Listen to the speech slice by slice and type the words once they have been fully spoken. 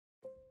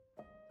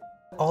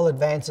All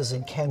advances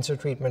in cancer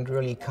treatment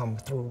really come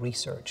through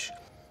research.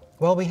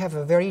 Well, we have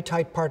a very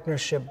tight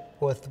partnership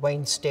with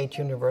Wayne State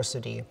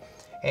University,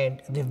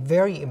 and the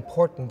very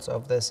importance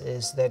of this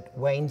is that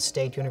Wayne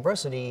State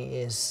University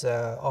is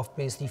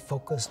obviously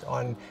focused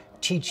on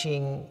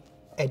teaching,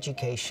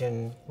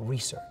 education,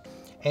 research.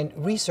 And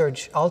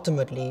research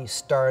ultimately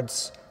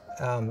starts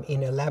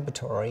in a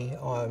laboratory,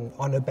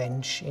 on a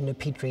bench, in a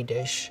petri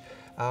dish,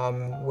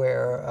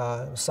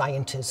 where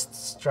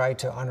scientists try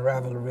to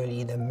unravel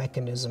really the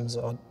mechanisms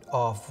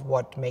of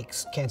what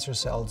makes cancer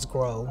cells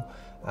grow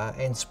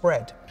and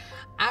spread.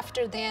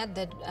 After that,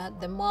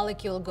 the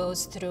molecule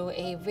goes through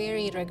a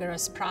very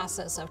rigorous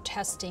process of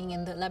testing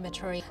in the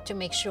laboratory to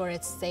make sure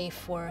it's safe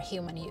for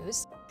human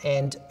use.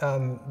 And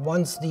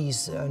once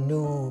these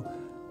new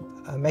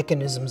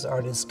mechanisms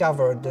are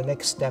discovered, the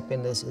next step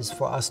in this is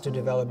for us to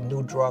develop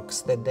new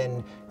drugs that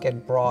then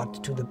get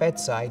brought to the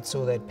bedside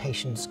so that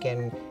patients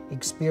can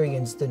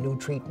experience the new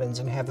treatments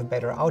and have a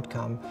better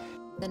outcome.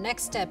 The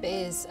next step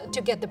is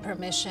to get the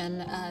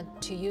permission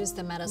to use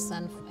the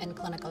medicine in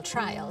clinical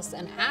trials.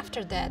 And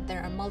after that,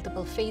 there are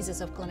multiple phases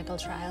of clinical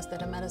trials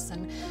that a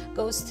medicine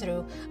goes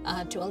through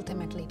to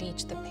ultimately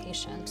reach the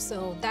patient.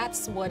 So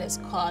that's what is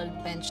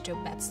called bench to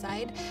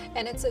bedside.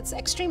 And it's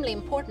extremely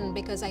important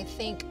because I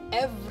think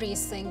every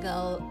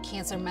single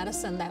cancer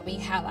medicine that we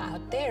have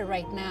out there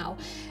right now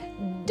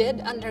did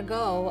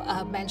undergo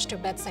a bench to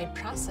bedside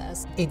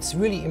process. It's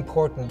really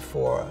important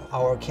for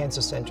our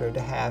cancer center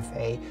to have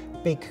a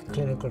big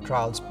clinical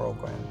trials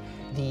program.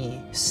 The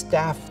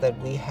staff that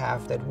we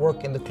have that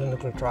work in the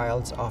clinical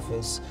trials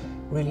office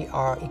really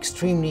are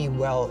extremely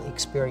well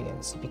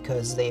experienced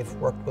because they've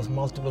worked with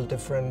multiple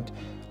different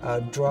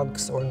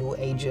drugs or new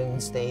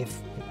agents. They've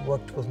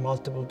worked with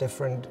multiple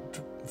different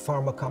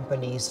pharma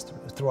companies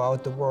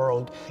throughout the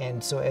world.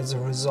 And so as a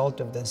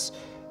result of this,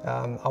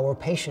 our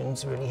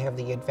patients really have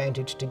the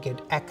advantage to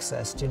get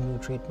access to new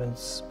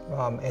treatments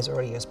as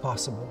early as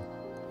possible.